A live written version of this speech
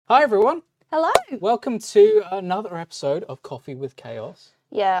Hi everyone, Hello. welcome to another episode of Coffee with Chaos.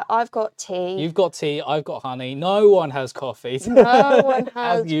 Yeah, I've got tea. You've got tea, I've got honey, no one has coffee. No one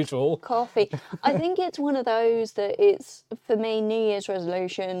has As usual. coffee. I think it's one of those that it's, for me, New Year's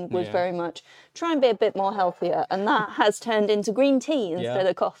resolution was Yeah. very much try and be a bit more healthier. And that has turned into green tea instead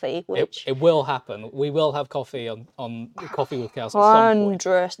of coffee, which... It will happen. We will have coffee on Coffee with Chaos at some point.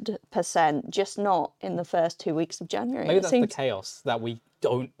 100%, just not in the first 2 weeks of January. Maybe that's the chaos, that we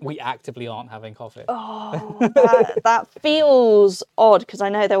actively aren't having coffee. Oh, that feels odd, because I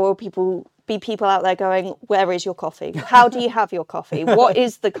know there will be people out there going, where is your coffee? How do you have your coffee? What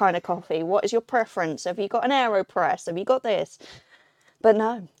is the kind of coffee? What is your preference? Have you got an AeroPress? Have you got this? But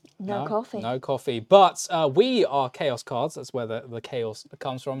no coffee. No coffee. But we are Chaos Cards. That's where the chaos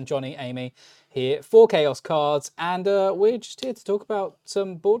comes from. Johnny, Amy here for Chaos Cards. And we're just here to talk about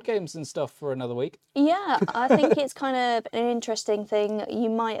some board games and stuff for another week. Yeah, I think it's kind of an interesting thing. You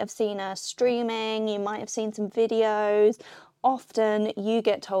might have seen us streaming. You might have seen some videos. Often you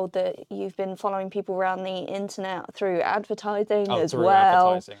get told that you've been following people around the internet through advertising as through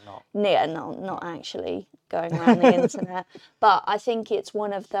well. Advertising, not... Yeah, not actually going around the internet. But I think it's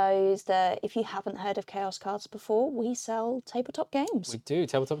one of those that if you haven't heard of Chaos Cards before, we sell tabletop games. We do.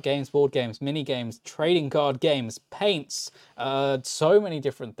 Tabletop games, board games, mini games, trading card games, paints, so many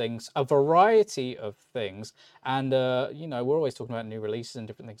different things, a variety of things. And, you know, we're always talking about new releases and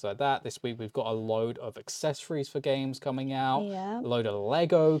different things like that. This week we've got a load of accessories for games coming out. Yeah. A load of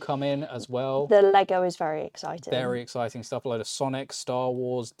Lego come in as well. The Lego is very exciting. Very exciting stuff. A load of Sonic, Star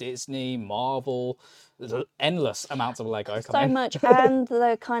Wars, Disney, Marvel. There's endless amounts of Lego coming in. So much. And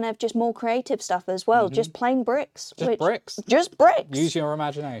the kind of just more creative stuff as well. Just plain bricks. Just bricks. Just bricks. Use your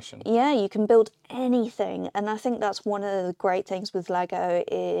imagination. Yeah, you can build anything. And I think that's one of the great things with Lego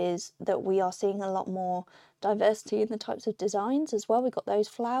is that we are seeing a lot more diversity in the types of designs as well. We've got those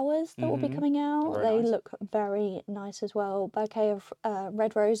flowers that will be coming out. Very they nice. look very nice as well. Bouquet of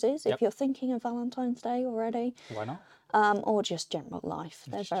red roses, if you're thinking of Valentine's Day already. Why not? Or just general life.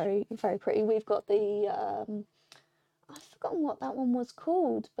 They're very, very pretty. We've got the, I've forgotten what that one was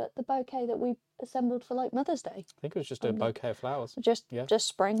called, but the bouquet that we assembled for like Mother's Day. I think it was just a bouquet of flowers. Just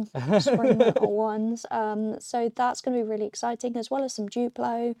spring ones. So that's going to be really exciting, as well as some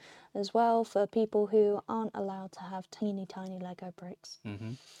Duplo as well for people who aren't allowed to have teeny tiny Lego bricks.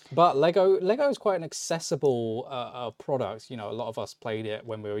 But Lego is quite an accessible product. You know, a lot of us played it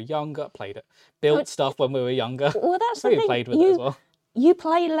when we were younger. Built stuff when we were younger. Well, that's the Maybe thing. played with it as well. You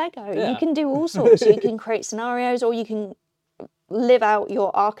play Lego. Yeah. You can do all sorts. You can create scenarios, or you can live out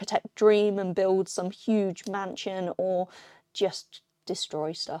your architect dream and build some huge mansion, or just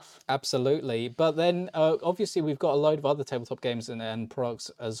destroy stuff. Absolutely. But then obviously we've got a load of other tabletop games and products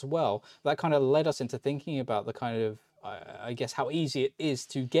as well. That kind of led us into thinking about the kind of, I guess, how easy it is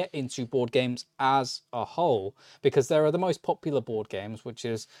to get into board games as a whole, because there are the most popular board games, which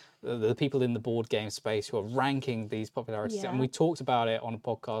is the people in the board game space who are ranking these popularities. And we talked about it on a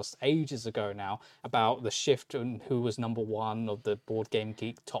podcast ages ago now, about the shift and who was number one of the Board Game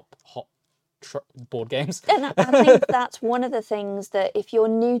Geek top hot board games. And I think that's one of the things that if you're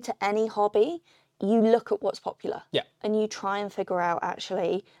new to any hobby, you look at what's popular. Yeah. And you try and figure out,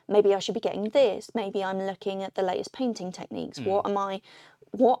 actually, maybe I should be getting this. Maybe I'm looking at the latest painting techniques.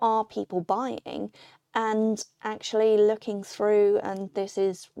 What are people buying? And actually looking through, and this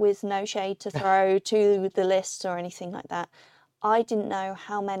is with no shade to throw to the lists or anything like that, I didn't know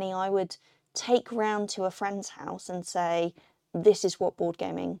how many I would take round to a friend's house and say, this is what board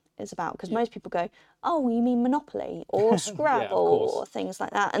gaming is about. Because most people go, oh, you mean Monopoly or Scrabble or things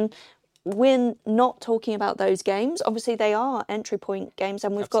like that. And we're not talking about those games. Obviously, they are entry point games,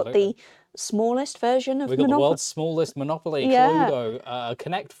 and we've got the smallest version of We've got Monopoly. the world's smallest Monopoly, Cluedo,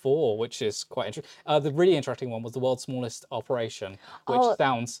 Connect 4, which is quite interesting. The really interesting one was the world's smallest operation, which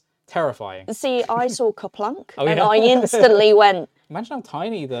sounds terrifying. See, I saw Kaplunk, and I instantly went... Imagine how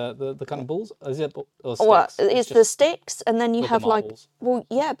tiny the kind of balls is. It or sticks? Well, it's the sticks, and then you have the like... marbles. Well,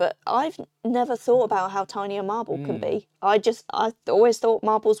 yeah, but I've never thought about how tiny a marble can be. I always thought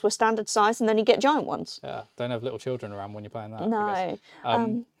marbles were standard size, and then you get giant ones. Yeah, don't have little children around when you're playing that.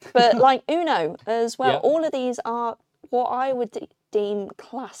 No. But like Uno as well. All of these are what I would deem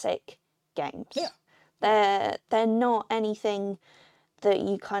classic games. Yeah. They're not anything that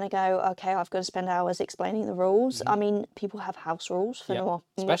you kind of go, okay, I've got to spend hours explaining the rules. I mean, people have house rules for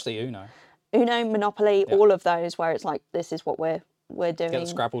especially Uno. Uno, Monopoly, all of those where it's like, this is what we're doing. Get the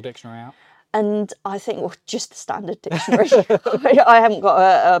Scrabble dictionary out. And I think, well, just the standard dictionary. I haven't got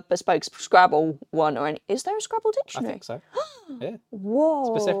a bespoke Scrabble one or any. Is there a Scrabble I dictionary? think so. Yeah.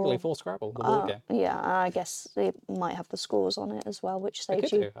 Whoa. Specifically for Scrabble, the board game. Yeah, I guess it might have the scores on it as well, which It saves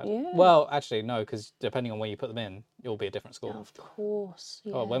could you. do. Yeah. Well, actually, no, because depending on where you put them in, it will be a different score. Of course.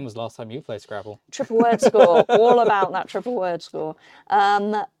 Yeah. Oh, when was the last time you played Scrabble? Triple word score. All about that triple word score.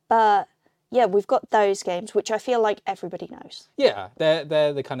 But yeah, we've got those games, which I feel like everybody knows. Yeah,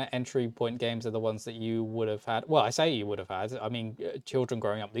 they're the kind of entry point games are the ones that you would have had. Well, I say you would have had. I mean, children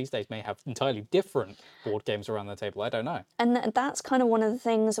growing up these days may have entirely different board games around the table. I don't know. And that's kind of one of the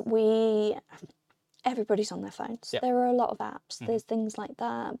things everybody's on their phones. Yep. There are a lot of apps. There's things like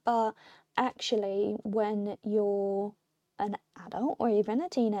that. But actually, when you're an adult or even a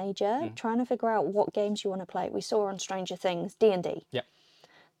teenager trying to figure out what games you want to play, we saw on Stranger Things D&D. Yep.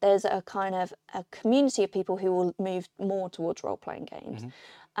 There's a kind of a community of people who will move more towards role-playing games.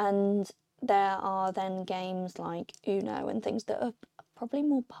 And there are then games like Uno and things that are probably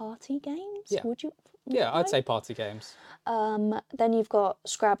more party games. Yeah. Would you? Yeah, I'd say party games. Then you've got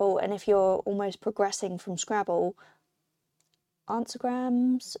Scrabble, and if you're almost progressing from Scrabble,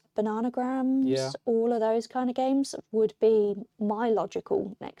 Answergrams, Bananagrams, all of those kind of games would be my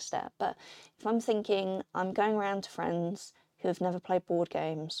logical next step. But if I'm thinking I'm going around to friends who have never played board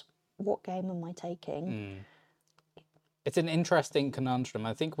games, what game am I taking? It's an interesting conundrum.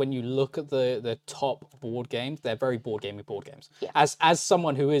 I think when you look at the top board games, they're very board gamey board games. Yeah. As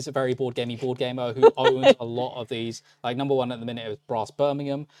someone who is a very board gamey board gamer who owns a lot of these, like number one at the minute is Brass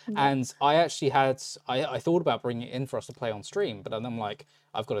Birmingham, and I actually had I thought about bringing it in for us to play on stream, but then I'm like,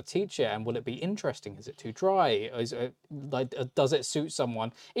 I've got to teach it, and will it be interesting? Is it too dry? Is it, like, does it suit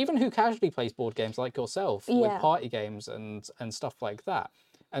someone even who casually plays board games like yourself with party games and stuff like that?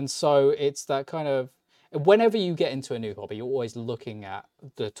 And so it's that kind of, whenever you get into a new hobby, you're always looking at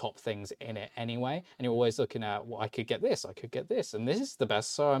the top things in it anyway. And you're always looking at, well, I could get this, and this is the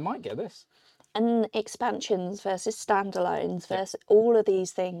best, so I might get this. And expansions versus standalones versus all of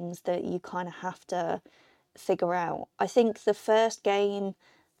these things that you kind of have to figure out. I think the first game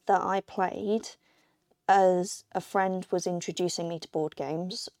that I played as a friend was introducing me to board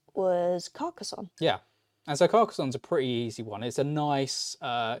games was Carcassonne. Yeah. And so Carcassonne's a pretty easy one. It's a nice,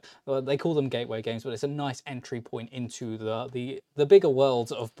 they call them gateway games, but it's a nice entry point into the bigger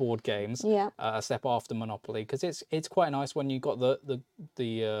world of board games. Yeah. A step after Monopoly, because it's quite a nice one. You got the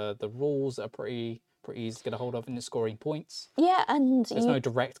rules that are pretty easy to get a hold of, and you're scoring points. Yeah, and there's no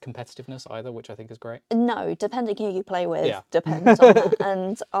direct competitiveness either, which I think is great. No, depending who you play with, depends on that.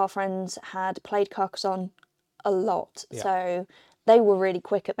 And our friends had played Carcassonne a lot, so they were really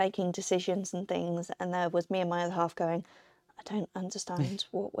quick at making decisions and things, and there was me and my other half going, I don't understand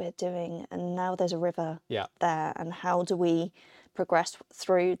what we're doing, and now there's a river there, and how do we progress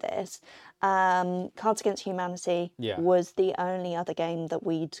through this? Cards Against Humanity was the only other game that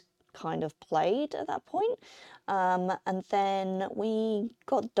we'd kind of played at that point. And then we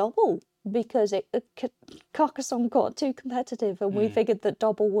got Double because Carcassonne got too competitive, and we figured that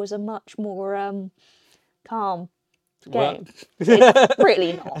Double was a much more calm game. It's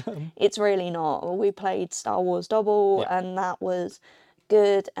really not. It's really not. We played Star Wars Double, and that was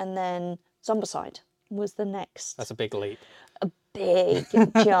good. And then Zombicide was the next. That's a big leap. A big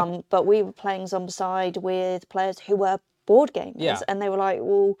jump. But we were playing Zombicide with players who were board gamers, and they were like,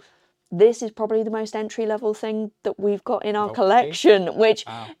 well, this is probably the most entry level thing that we've got in our collection, which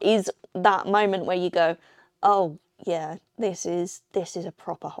is that moment where you go, oh yeah, this is a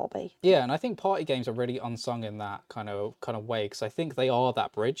proper hobby. Yeah, and I think party games are really unsung in that kind of way, because I think they are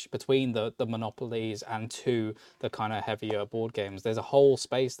that bridge between the monopolies and to the kind of heavier board games. There's a whole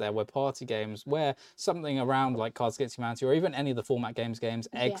space there where party games, where something around like Cards Against Humanity or even any of the format games,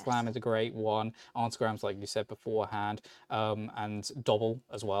 Egg Slam is a great one, Answergrams, like you said beforehand, and Dobble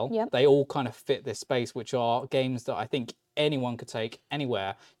as well. Yep. They all kind of fit this space, which are games that I think anyone could take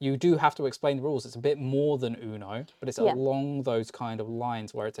anywhere. You do have to explain the rules. It's a bit more than Uno, but it's along those kind of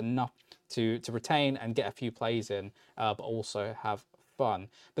lines where it's enough to retain and get a few plays in, but also have fun.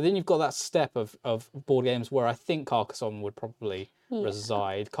 But then you've got that step of board games where I think Carcassonne would probably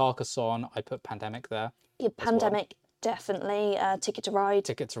reside. Carcassonne, I put Pandemic there. Yeah, Pandemic, definitely. Ticket to Ride.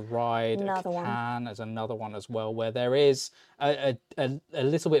 Ticket to Ride. Another one. Can is another one as well, where there is a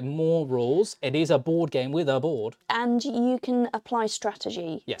little bit more rules. It is a board game with a board. And you can apply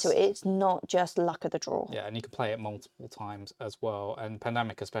strategy to it. It's not just luck of the draw. Yeah, and you can play it multiple times as well. And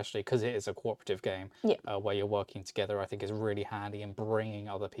Pandemic especially, because it is a cooperative game where you're working together, I think is really handy in bringing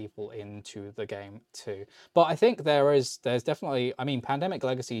other people into the game too. But I think there's definitely, I mean, Pandemic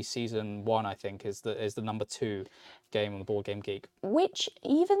Legacy Season 1, I think, is the number 2 game on the Board Game Geek. Which,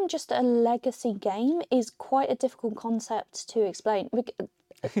 even just a legacy game, is quite a difficult concept to explain.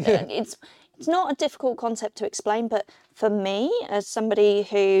 It's not a difficult concept to explain, but for me, as somebody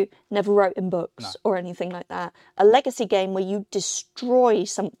who never wrote in books or anything like that, a legacy game where you destroy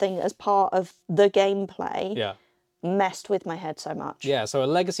something as part of the gameplay messed with my head so much. Yeah, so a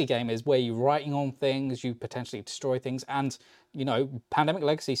legacy game is where you're writing on things, you potentially destroy things, and, you know, Pandemic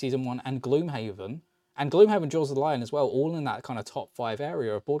Legacy Season 1 and Gloomhaven Jaws of the Lion as well, all in that kind of top 5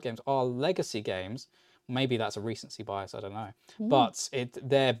 area of board games, are legacy games. Maybe that's a recency bias, I don't know. But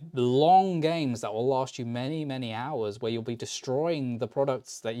they're long games that will last you many, many hours, where you'll be destroying the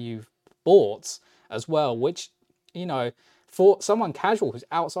products that you've bought as well, which, you know, for someone casual who's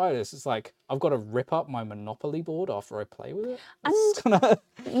outside this, it's like, I've got to rip up my Monopoly board after I play with it. And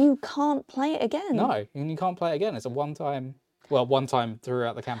you can't play it again. No, and you can't play it again. It's a one time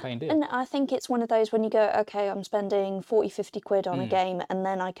throughout the campaign deal. And I think it's one of those when you go, okay, I'm spending 40, 50 quid on a game and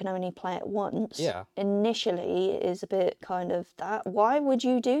then I can only play it once. Yeah. Initially, it is a bit kind of that. Why would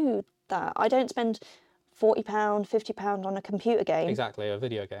you do that? I don't spend £40, £50 on a computer game. Exactly, a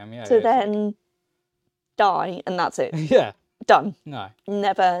video game, yeah. To then die and that's it. Yeah. Done. No.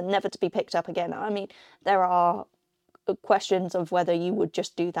 Never to be picked up again. I mean, there are questions of whether you would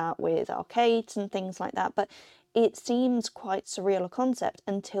just do that with arcades and things like that, but it seems quite surreal a concept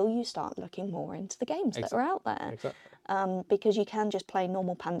until you start looking more into the games that are out there. Exactly. Because you can just play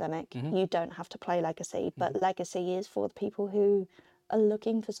normal Pandemic. You don't have to play Legacy, but Legacy is for the people who are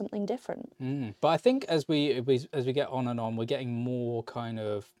looking for something different. But I think as we get on and on, we're getting more kind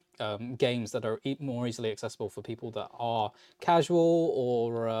of games that are more easily accessible for people that are casual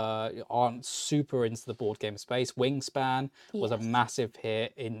or aren't super into the board game space. Wingspan was a massive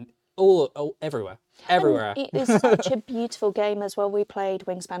hit in everywhere. And it is such a beautiful game as well. We played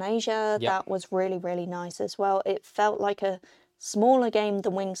Wingspan Asia. That was really, really nice as well. It felt like a smaller game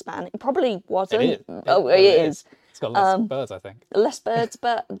than Wingspan. It probably wasn't. It is. It's got less birds, I think. Less birds,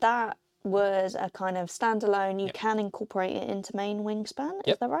 but that was a kind of standalone. You can incorporate it into main Wingspan.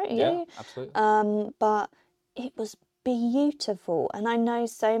 Is that right? Yeah, absolutely. But it was beautiful, and I know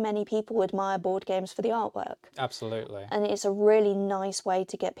so many people admire board games for the artwork. Absolutely. And it's a really nice way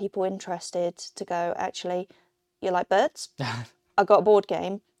to get people interested to go, actually, you like birds? I got a board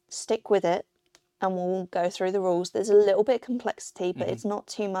game, stick with it, and we'll go through the rules. There's a little bit of complexity, but it's not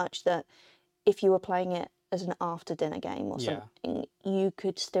too much that if you were playing it as an after dinner game or something, you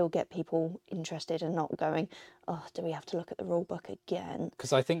could still get people interested and not going, oh, do we have to look at the rule book again?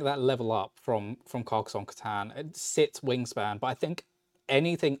 Because I think that level up from Carcassonne Catan, it sits Wingspan, but I think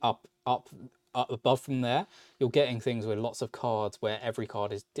anything up above from there, you're getting things with lots of cards where every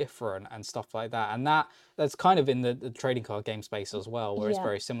card is different and stuff like that, and that's kind of in the trading card game space as well, where it's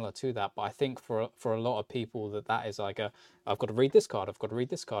very similar to that. But I think for a lot of people that is like I've got to read this card, I've got to read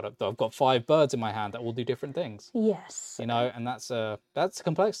this card, I've got 5 birds in my hand that all do different things. Yes. You know, and that's a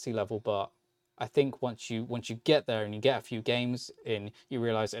complexity level, but I think once you get there and you get a few games in, you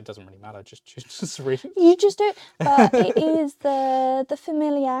realise it doesn't really matter. Just read it. You just do it, but it is the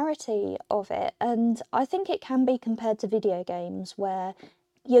familiarity of it, and I think it can be compared to video games where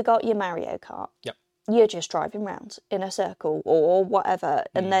you got your Mario Kart. Yep. You're just driving around in a circle or whatever,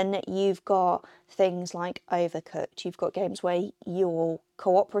 and then you've got things like Overcooked. You've got games where you're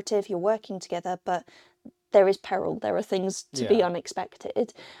cooperative, you're working together, but there is peril, there are things to be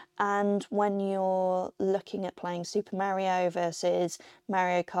unexpected. And when you're looking at playing Super Mario versus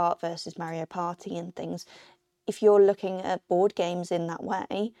Mario Kart versus Mario Party and things, if you're looking at board games in that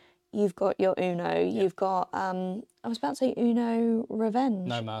way, you've got your Uno, you've got, I was about to say Uno Revenge.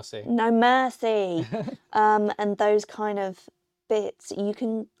 No Mercy. No Mercy. And those kind of bits, you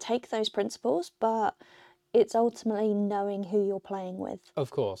can take those principles, but it's ultimately knowing who you're playing with. Of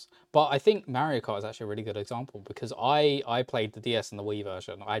course. But I think Mario Kart is actually a really good example, because I played the DS and the Wii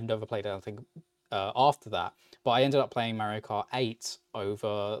version. I'd never played anything after that, but I ended up playing Mario Kart 8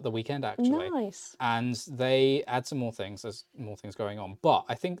 over the weekend, actually. Nice. And they add some more things. There's more things going on. But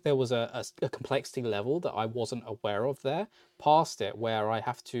I think there was a complexity level that I wasn't aware of there, past it, where I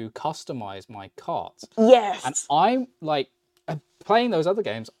have to customize my kart. Yes. And I'm like, playing those other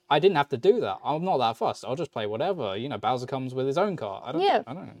games, I didn't have to do that. I'm not that fussed. I'll just play whatever. You know, Bowser comes with his own cart. I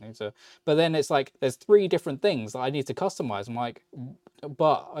don't need to. But then it's like there's 3 different things that I need to customize. I'm like,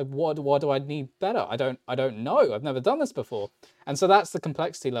 but what do I need better? I don't know. I've never done this before. And so that's the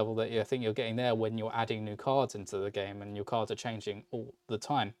complexity level that I think you're getting there when you're adding new cards into the game, and your cards are changing all the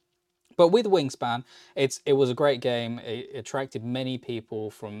time. But with Wingspan, it was a great game. It attracted many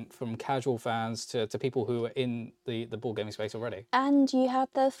people from casual fans to people who were in the board gaming space already. And you had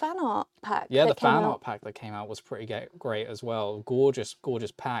the fan art pack Yeah, the that came fan out. art pack that came out was pretty great as well. Gorgeous,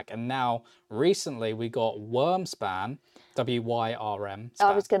 gorgeous pack. And now recently we got Wormspan, WYRM. I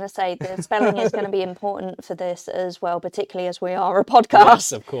Span. was going to say the spelling is going to be important for this as well, particularly as we are a podcast.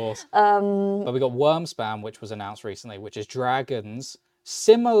 Yes, of course. But we got Wormspan, which was announced recently, which is dragons,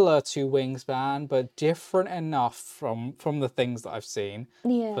 similar to Wingspan, but different enough from the things that I've seen.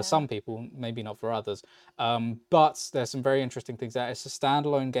 Yeah. For some people, maybe not for others. But there's some very interesting things there. It's a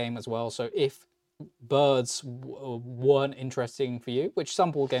standalone game as well, so if birds weren't interesting for you, which some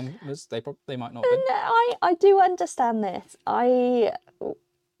board gamers they might not have been. I do understand this. I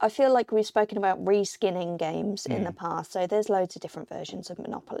feel like we've spoken about reskinning games in the past. So there's loads of different versions of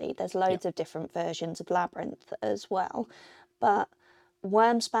Monopoly. There's loads of different versions of Labyrinth as well. But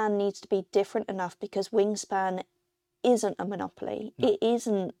Wormspan needs to be different enough because Wingspan isn't a Monopoly. No. It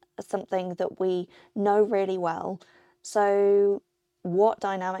isn't something that we know really well. So what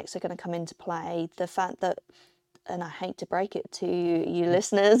dynamics are going to come into play? The fact that, and I hate to break it to you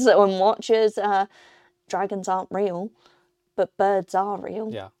listeners and watchers, dragons aren't real, but birds are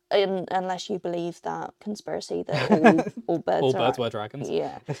real. Yeah. Unless you believe that conspiracy that all birds all birds were dragons.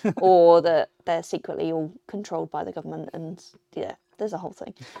 Yeah. Or that they're secretly all controlled by the government, and yeah, there's a whole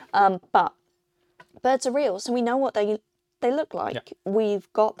thing. But birds are real, so we know what they look like. Yeah. We've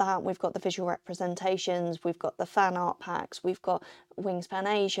got that. We've got the visual representations. We've got the fan art packs. We've got Wingspan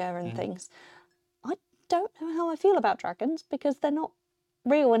Asia and things. I don't know how I feel about dragons because they're not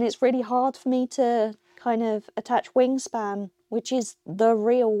real, and it's really hard for me to kind of attach Wingspan, which is the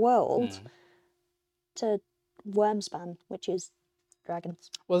real world, to Wormspan, which is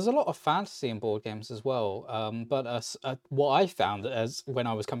dragons. Well, there's a lot of fantasy in board games as well, but what I found as when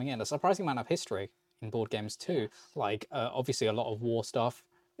I was coming in, a surprising amount of history in board games too. Like obviously a lot of war stuff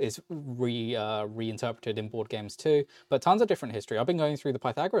is reinterpreted in board games too, but tons of different history. I've been going through the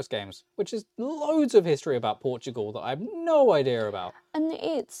Pythagoras games, which is loads of history about Portugal that I have no idea about. And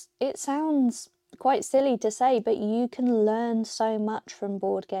it sounds quite silly to say, but you can learn so much from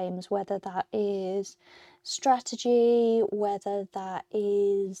board games, whether that is strategy, whether that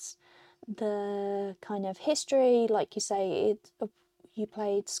is the kind of history, like you say, you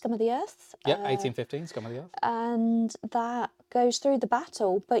played Scum of the Earth. Yep, 1815, Scum of the Earth. And that goes through the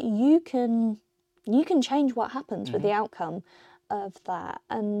battle, but you can change what happens with the outcome of that.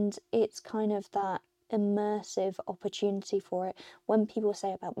 And it's kind of that immersive opportunity for it. When people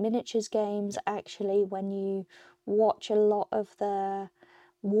say about miniatures games, actually, when you watch a lot of the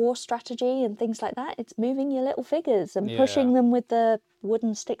war strategy and things like that, it's moving your little figures and pushing them with the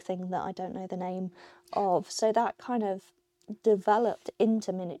wooden stick thing that I don't know the name of. So that kind of developed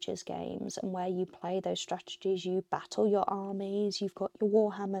into miniatures games, and where you play those strategies, you battle your armies, you've got your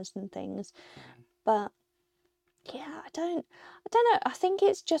warhammers and things. But yeah, I don't know. I think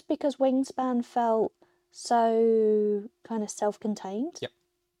it's just because Wingspan felt so kind of self-contained. Yep.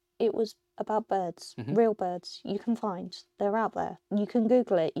 It was about birds, real birds. You can find, they're out there. You can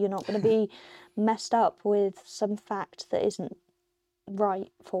Google it. You're not going to be messed up with some fact that isn't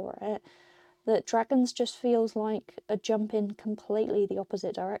right for it. That dragons just feels like a jump in completely the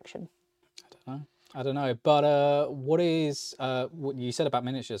opposite direction. I don't know. But what what you said about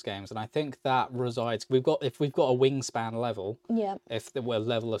miniatures games, and I think that resides. If we've got a Wingspan level, if there were a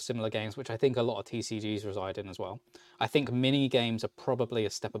level of similar games, which I think a lot of TCGs reside in as well. I think mini games are probably a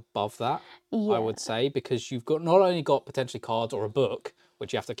step above that. I would say, because you've got not only got potentially cards or a book,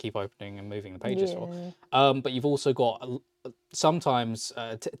 which you have to keep opening and moving the pages for, but you've also got sometimes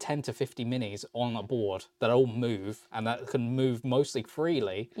 10 to 50 minis on a board that all move, and that can move mostly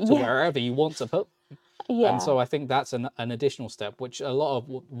freely to wherever you want to put them. And so I think that's an additional step, which a lot of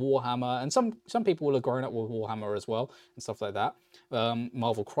Warhammer, and some people will have grown up with Warhammer as well, and stuff like that.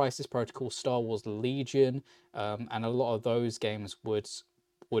 Marvel Crisis Protocol, Star Wars Legion, and a lot of those games would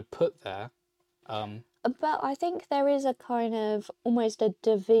put there. But I think there is a kind of almost a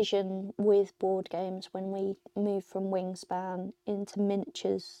division with board games when we move from Wingspan into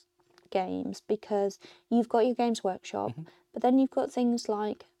miniatures games, because you've got your Games Workshop, but then you've got things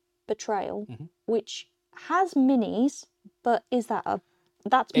like Betrayal, which has minis, but is that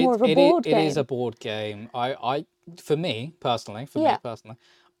that's more of a board game? It is a board game. For me personally,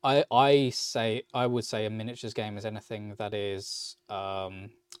 I would say a miniatures game is anything that is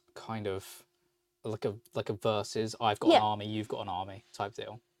kind of like a versus. I've got an army, you've got an army type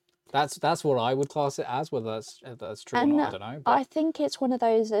deal. That's what I would class it as. Whether that's true or not, I don't know. But I think it's one of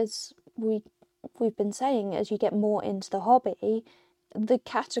those, as we've been saying, as you get more into the hobby, the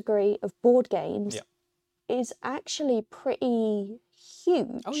category of board games Yeah. is actually pretty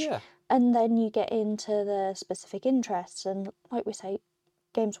huge. Oh yeah. And then you get into the specific interests, and like we say,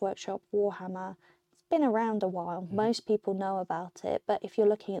 Games Workshop, Warhammer, it's been around a while. Most people know about it, but if you're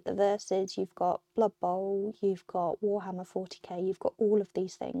looking at the verses, you've got Blood Bowl, you've got Warhammer 40k, you've got all of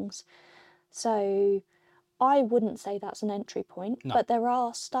these things. So I wouldn't say that's an entry point, No. but there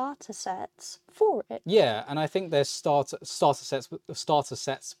are starter sets for it. Yeah, and I think there's starter sets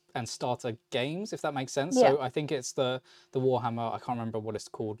and starter games, if that makes sense. Yeah. So I think it's the Warhammer. I can't remember what it's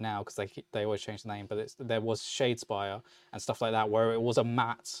called now because they always change the name. But there was Shadespire and stuff like that where it was a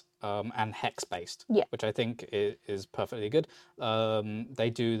mat and hex based, Yeah. which I think is perfectly good. They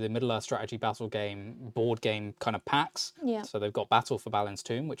do the Middle Earth strategy battle game board game kind of packs. Yeah. So they've got Battle for Balin's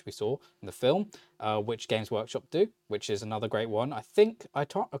Tomb, which we saw in the film, which Games Workshop do, which is another great one. I think I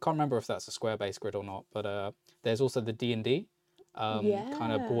can't remember if that's a square based grid or not, but there's also the D&D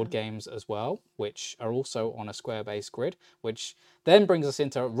kind of board games as well, which are also on a square based grid, which then brings us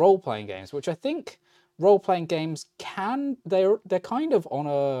into role playing games, which I think role playing games they're kind of on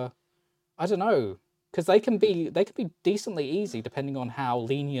a, I don't know, because they can be decently easy depending on how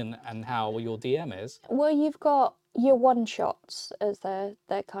lenient and how your DM is. Well, you've got your one shots, as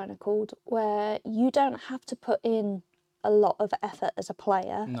they're kind of called, where you don't have to put in a lot of effort as a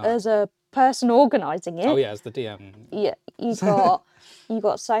player, as a person organising it. Oh yeah, as the DM. Yeah, you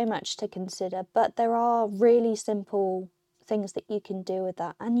got so much to consider, but there are really simple things that you can do with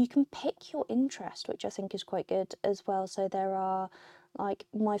that, and you can pick your interest, which I think is quite good as well. So there are, like,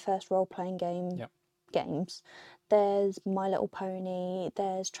 my first role-playing game games. There's My Little Pony,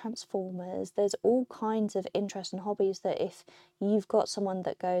 there's Transformers, there's all kinds of interests and hobbies that if you've got someone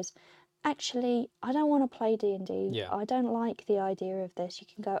that goes, actually, I don't want to play D&D, I don't like the idea of this, you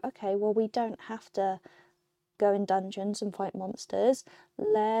can go, okay, well, we don't have to go in dungeons and fight monsters.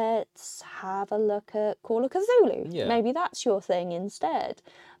 Let's have a look at Call of Cthulhu. Yeah. Maybe that's your thing instead.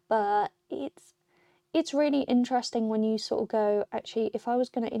 But it's really interesting when you sort of go, actually, if I was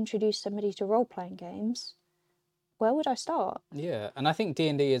going to introduce somebody to role-playing games, where would I start? Yeah, and I think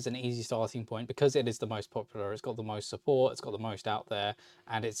D&D is an easy starting point because it is the most popular. It's got the most support. It's got the most out there,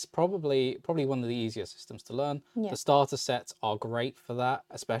 and it's probably one of the easier systems to learn. Yeah. The starter sets are great for that,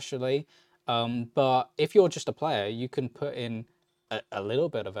 especially. But if you're just a player, you can put in a little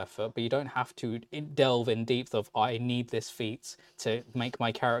bit of effort, but you don't have to delve in deep of, I need this feat to make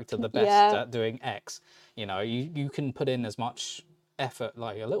my character the best at doing X. You know, you can put in as much effort,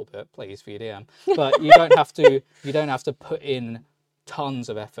 like a little bit, please, for your DM, but you don't have to put in tons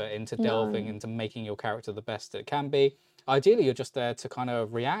of effort into delving into making your character the best it can be. Ideally, you're just there to kind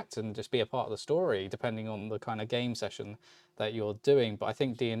of react and just be a part of the story, depending on the kind of game session that you're doing. But I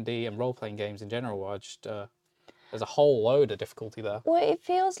think D&D and role-playing games in general are just there's a whole load of difficulty there. Well, it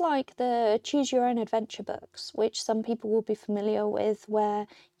feels like the choose your own adventure books, which some people will be familiar with, where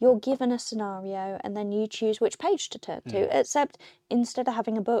you're given a scenario and then you choose which page to turn to, except instead of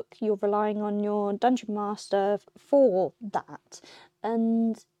having a book, you're relying on your dungeon master for that.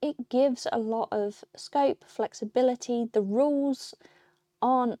 And it gives a lot of scope, flexibility. The rules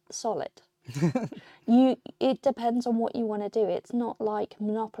aren't solid. It depends on what you want to do. It's not like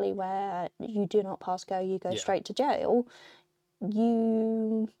Monopoly where you do not pass go, you go straight to jail.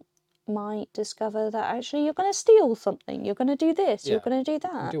 You might discover that actually you're going to steal something, you're going to do this, you're going to do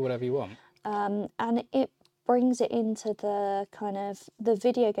that. Do whatever you want. And it brings it into the kind of the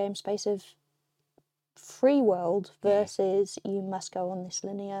video game space of free world versus you must go on this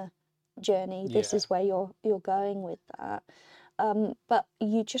linear journey. This is where you're going with that. But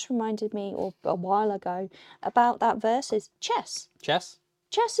you just reminded me a while ago about that versus chess. Chess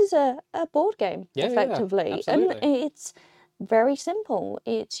is a board game, effectively. Absolutely. And it's very simple.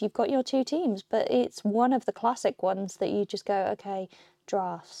 You've got your two teams, but it's one of the classic ones that you just go, okay,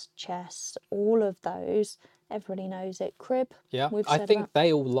 drafts, chess, all of those. Everybody knows it. Crib. Yeah, I think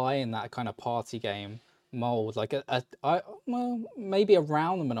they all lie in that kind of party game mold, like well, maybe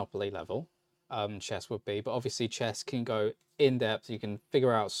around the Monopoly level. Chess would be, but obviously chess can go in depth. You can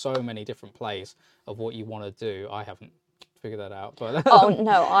figure out so many different plays of what you want to do. I haven't figured that out, but oh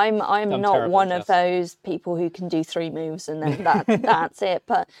no, I'm not one of chess. those people who can do 3 moves and then that's it.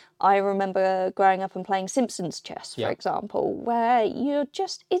 But I remember growing up and playing Simpsons chess, for example, where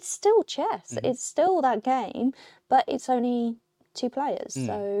it's still chess. It's still that game, but it's only 2 players.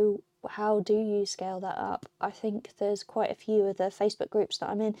 So how do you scale that up? I think there's quite a few of the Facebook groups that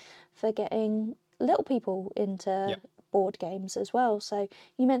I'm in for getting little people into board games as well. So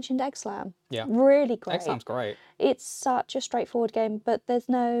you mentioned Eggslam. Yeah. Really great. Eggslam's great. It's such a straightforward game, but there's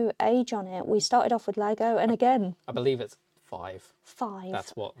no age on it. We started off with Lego, and again, I believe it's 5. 5.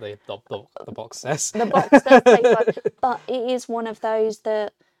 That's what the box says. The box does say 5, but it is one of those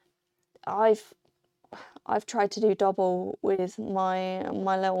that I've tried to do double with my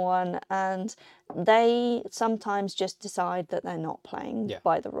little one, and they sometimes just decide that they're not playing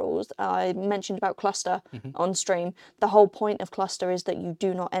by the rules. I mentioned about cluster on stream. The whole point of cluster is that you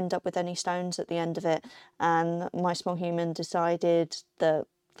do not end up with any stones at the end of it, and my small human decided that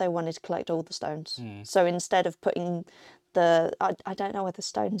they wanted to collect all the stones. So instead of putting I don't know whether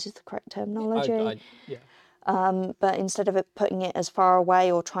stones is the correct terminology. But instead of putting it as far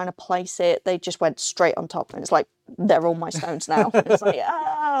away or trying to place it, they just went straight on top, and it's like, they're all my stones now. It's like,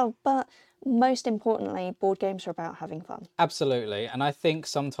 oh, but most importantly, board games are about having fun. Absolutely, and I think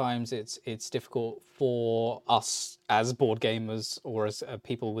sometimes it's difficult for us as board gamers or as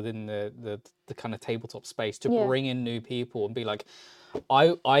people within the kind of tabletop space to bring in new people and be like,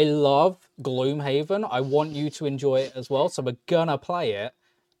 I love Gloomhaven, I want you to enjoy it as well, so we're gonna play it.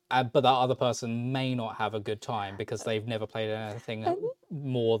 But that other person may not have a good time because they've never played anything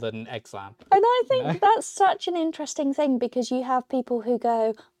more than Exlam. And I think that's such an interesting thing, because you have people who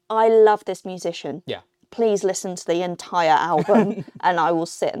go, I love this musician. Yeah. Please listen to the entire album, and I will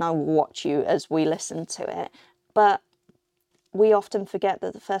sit and I will watch you as we listen to it. But we often forget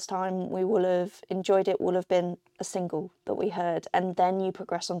that the first time we will have enjoyed it will have been a single that we heard, and then you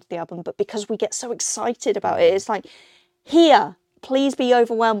progress onto the album. But because we get so excited about it, it's like, here, please be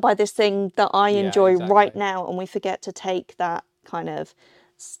overwhelmed by this thing that I enjoy right now, and we forget to take that kind of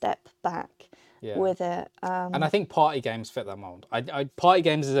step back with it. And I think party games fit that mold. Party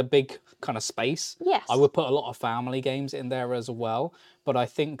games is a big kind of space. Yes. I would put a lot of family games in there as well, but I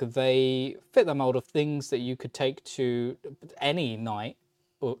think they fit the mold of things that you could take to any night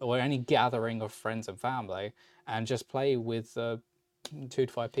or any gathering of friends and family and just play with 2 to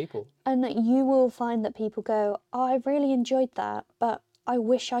 5 people. And you will find that people go, oh, I really enjoyed that, but I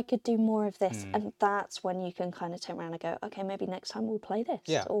wish I could do more of this. And that's when you can kind of turn around and go, okay, maybe next time we'll play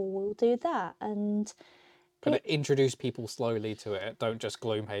this or we'll do that. And introduce people slowly to it. Don't just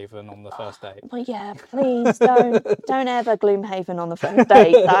Gloomhaven on the first date. Well, yeah, please don't ever Gloomhaven on the first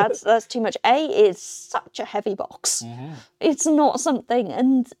date. That's too much. It's such a heavy box. It's not something,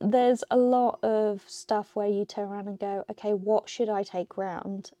 and there's a lot of stuff where you turn around and go, okay, what should I take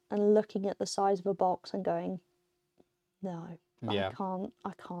round? And looking at the size of a box and going, no. I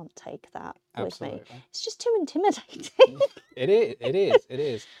can't take that with me. It's just too intimidating. It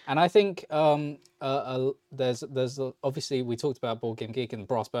is. And I think there's obviously, we talked about Board Game Geek and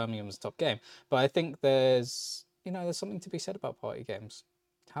Brass Birmingham's top game, but I think there's something to be said about party games.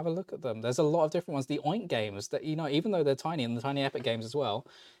 Have a look at them. There's a lot of different ones. The Oink games that, even though they're tiny, and the Tiny Epic games as well,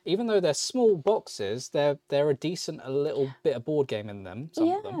 even though they're small boxes, they're a little bit of board game in them. Some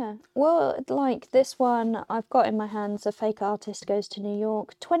of them. Well, like this one I've got in my hands, A Fake Artist Goes to New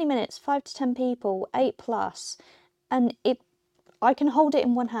York. 20 minutes, 5 to 10 people, 8+, and I can hold it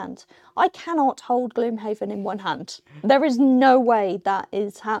in one hand. I cannot hold Gloomhaven in one hand. There is no way that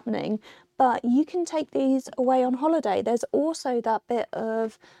is happening. But you can take these away on holiday. There's also that bit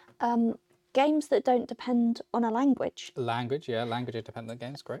of games that don't depend on a language. Language dependent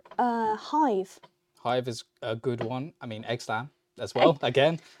games, great. Hive. Hive is a good one. I mean, Exlam as well,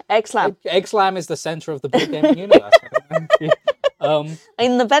 again. Exlam. Exlam is the centre of the board gaming universe.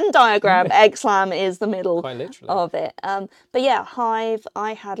 In the Venn diagram, Exlam is the middle quite literally of it. But yeah, Hive,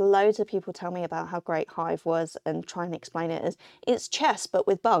 I had loads of people tell me about how great Hive was and try and explain it as it's chess but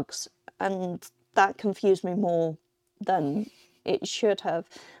with bugs. And that confused me more than it should have.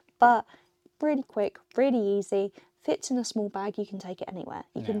 But really quick, really easy, fits in a small bag, you can take it anywhere.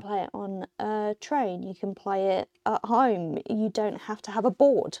 You can play it on a train, you can play it at home. You don't have to have a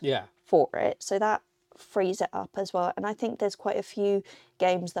board for it. So that frees it up as well. And I think there's quite a few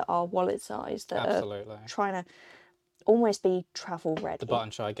games that are wallet sized that are trying to almost be travel ready. The Button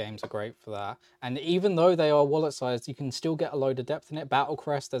Shy games are great for that. And even though they are wallet sized, you can still get a load of depth in it. Battle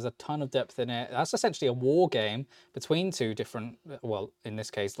Crest, there's a ton of depth in it. That's essentially a war game between 2 different, well, in this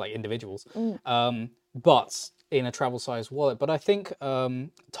case, like individuals, but in a travel sized wallet. But I think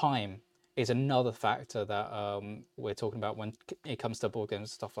time is another factor that we're talking about when it comes to board games and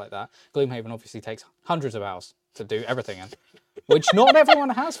stuff like that. Gloomhaven obviously takes hundreds of hours to do everything in, which not everyone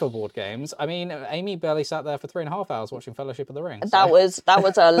has for board games. I mean, Amy barely sat there for 3.5 hours watching Fellowship of the Ring. So. That was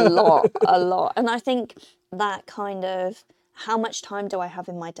a lot. And I think that kind of, how much time do I have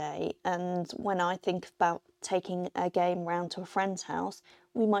in my day? And when I think about taking a game round to a friend's house,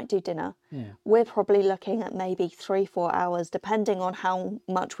 we might do dinner. We're probably looking at maybe 3-4 hours, depending on how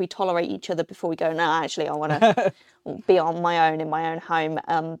much we tolerate each other before we go, no, actually, I want to be on my own in my own home,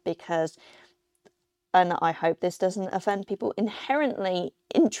 because and I hope this doesn't offend people, inherently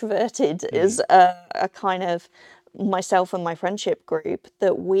introverted is a kind of myself and my friendship group,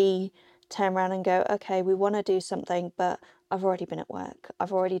 that we turn around and go, okay, we want to do something, but I've already been at work.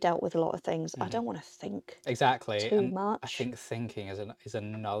 I've already dealt with a lot of things. I don't want to think Exactly. too And I much. think thinking is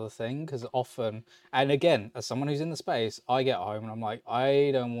another thing, because often, and again, as someone who's in the space, I get home and I'm like, I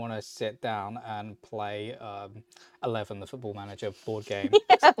don't want to sit down and play 11, the Football Manager board game.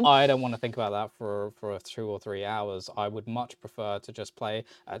 I don't want to think about that for 2 or 3 hours. I would much prefer to just play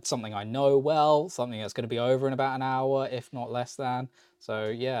something I know well, something that's going to be over in about an hour, if not less than. So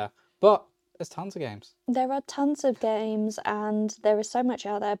yeah, but there's tons of games. There are tons of games and there is so much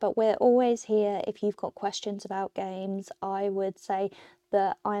out there, but we're always here if you've got questions about games. I would say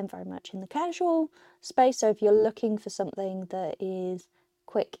that I am very much in the casual space, so if you're looking for something that is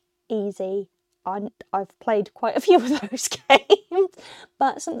quick, easy, I've played quite a few of those games,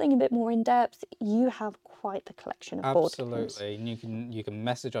 but something a bit more in depth, you have quite the collection of board games. Absolutely, and you can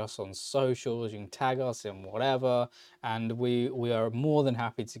message us on socials, you can tag us in whatever, and we are more than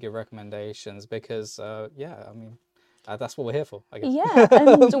happy to give recommendations, because yeah, I mean, that's what we're here for, I guess. Yeah,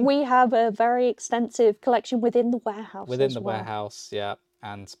 and we have a very extensive collection within the warehouse Within as the well. warehouse, yeah,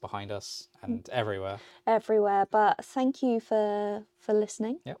 and behind us and everywhere. Everywhere. But thank you for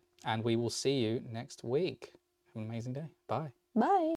listening. Yep, and we will see you next week. Have an amazing day. Bye. Bye.